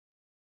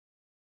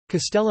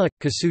Castella,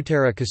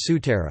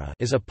 casutera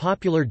is a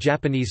popular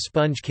Japanese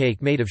sponge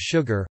cake made of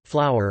sugar,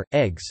 flour,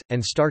 eggs,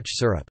 and starch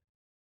syrup.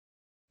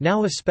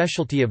 Now a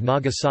specialty of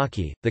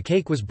Nagasaki, the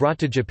cake was brought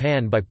to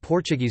Japan by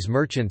Portuguese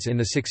merchants in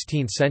the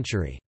 16th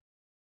century.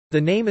 The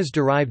name is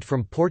derived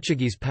from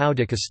Portuguese pão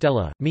de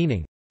Castella,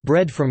 meaning,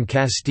 bread from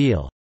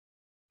Castile.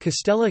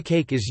 Castella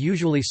cake is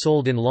usually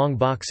sold in long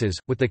boxes,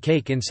 with the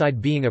cake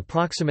inside being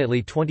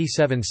approximately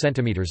 27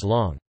 cm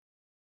long.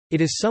 It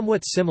is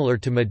somewhat similar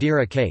to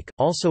Madeira cake,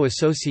 also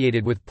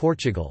associated with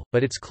Portugal,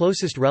 but its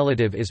closest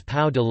relative is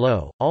pão de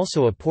ló,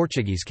 also a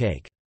Portuguese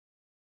cake.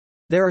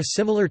 There are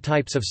similar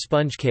types of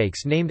sponge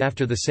cakes named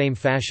after the same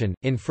fashion,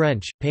 in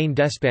French, pain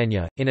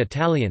d'Espagne, in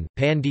Italian,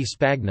 pan di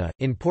spagna,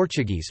 in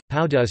Portuguese,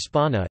 pão de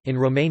Espanha, in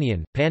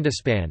Romanian,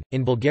 pandispan,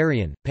 in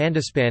Bulgarian,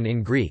 pandispan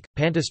in Greek,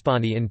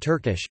 pandispani in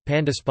Turkish,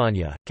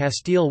 pandispanya.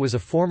 Castile was a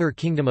former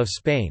kingdom of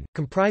Spain,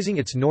 comprising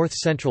its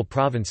north-central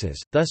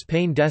provinces, thus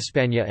pain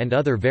d'Espagne and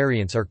other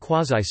variants are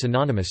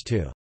quasi-synonymous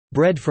to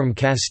bread from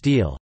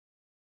Castile.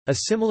 A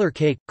similar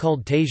cake,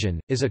 called tajian,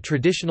 is a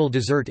traditional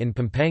dessert in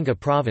Pampanga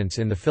province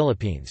in the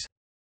Philippines.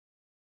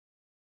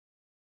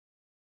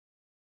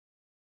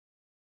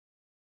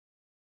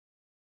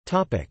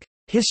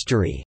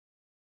 History.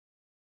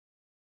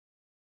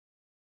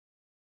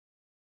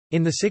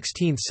 In the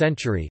 16th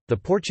century, the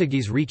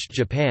Portuguese reached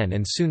Japan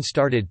and soon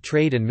started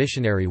trade and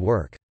missionary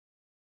work.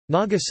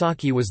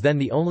 Nagasaki was then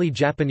the only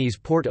Japanese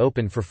port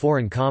open for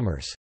foreign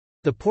commerce.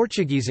 The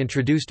Portuguese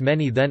introduced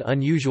many then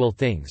unusual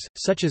things,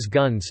 such as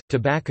guns,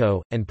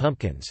 tobacco, and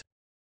pumpkins.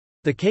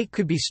 The cake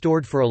could be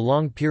stored for a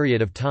long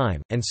period of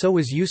time, and so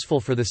was useful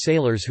for the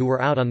sailors who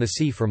were out on the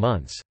sea for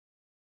months.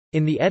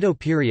 In the Edo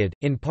period,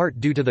 in part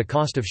due to the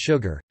cost of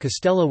sugar,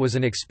 Castella was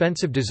an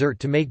expensive dessert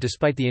to make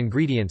despite the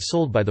ingredients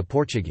sold by the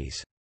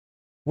Portuguese.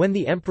 When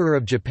the Emperor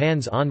of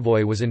Japan's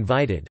envoy was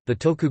invited, the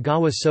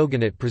Tokugawa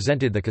shogunate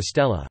presented the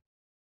Castella.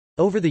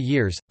 Over the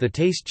years, the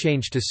taste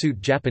changed to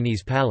suit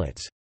Japanese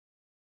palates.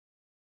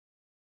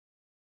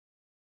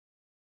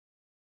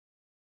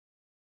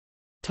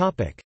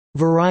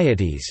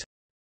 Varieties.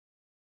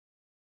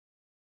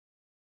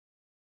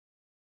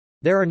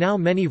 There are now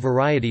many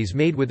varieties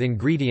made with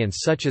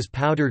ingredients such as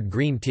powdered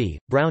green tea,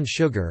 brown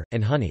sugar,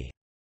 and honey.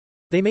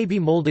 They may be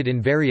molded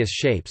in various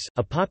shapes.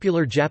 A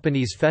popular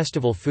Japanese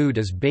festival food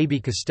is baby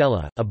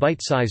Castella, a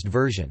bite-sized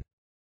version.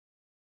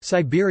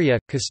 Siberia,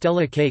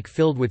 Castella cake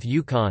filled with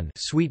Yukon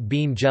sweet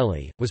bean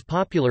jelly, was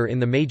popular in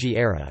the Meiji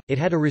era. It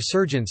had a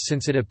resurgence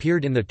since it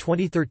appeared in the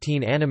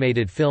 2013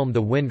 animated film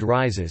The Wind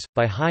Rises,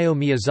 by Hayao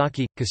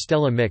Miyazaki.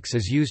 Castella mix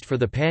is used for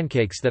the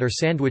pancakes that are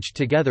sandwiched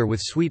together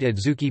with sweet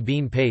adzuki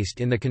bean paste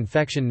in the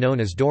confection known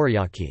as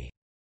dorayaki.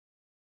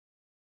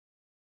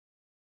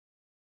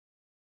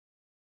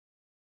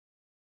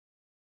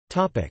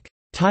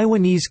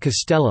 Taiwanese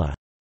Castella.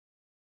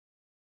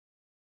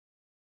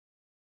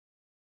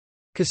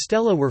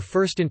 Castella were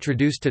first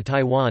introduced to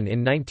Taiwan in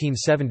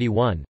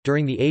 1971,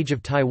 during the Age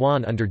of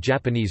Taiwan under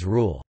Japanese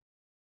rule.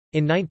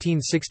 In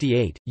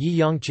 1968, Yi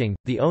Yongqing,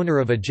 the owner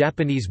of a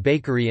Japanese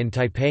bakery in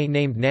Taipei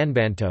named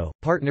Nanbanto,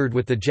 partnered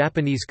with the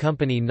Japanese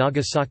company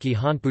Nagasaki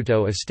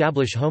Honputo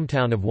establish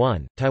Hometown of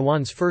One,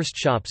 Taiwan's first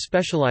shop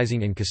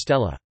specializing in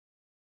Castella.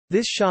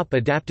 This shop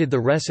adapted the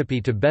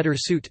recipe to better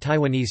suit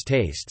Taiwanese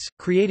tastes,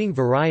 creating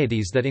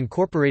varieties that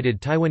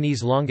incorporated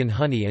Taiwanese longan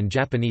honey and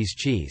Japanese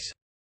cheese.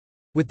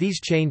 With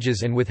these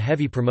changes and with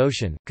heavy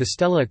promotion,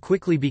 Castella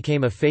quickly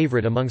became a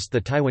favorite amongst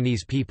the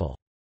Taiwanese people.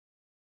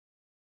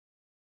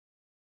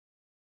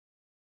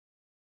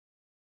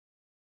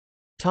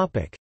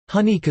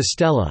 Honey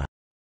Castella.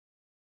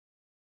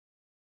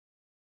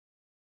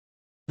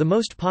 The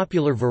most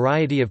popular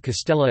variety of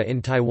Castella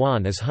in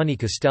Taiwan is Honey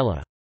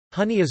Castella.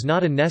 Honey is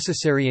not a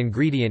necessary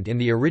ingredient in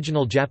the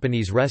original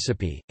Japanese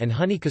recipe, and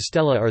Honey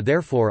Castella are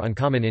therefore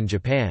uncommon in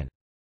Japan.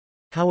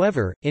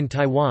 However, in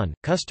Taiwan,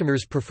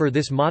 customers prefer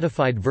this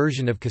modified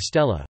version of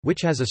Castella,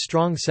 which has a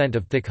strong scent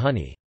of thick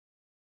honey.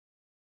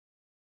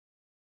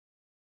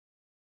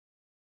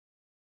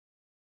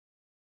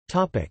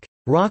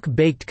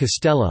 Rock-Baked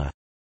Castella.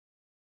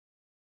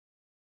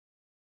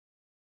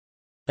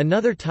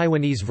 Another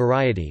Taiwanese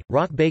variety,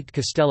 Rock-Baked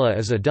Castella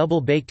is a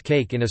double-baked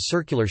cake in a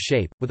circular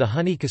shape, with a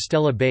Honey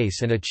Castella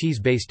base and a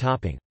cheese-based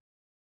topping.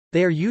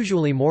 They are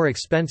usually more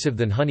expensive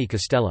than Honey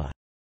Castella.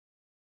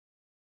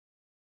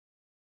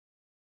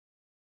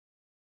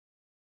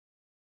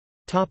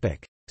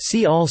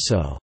 See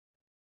also: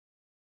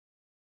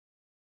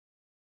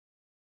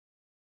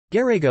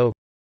 Garego,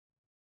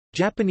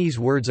 Japanese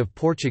words of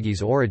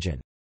Portuguese origin.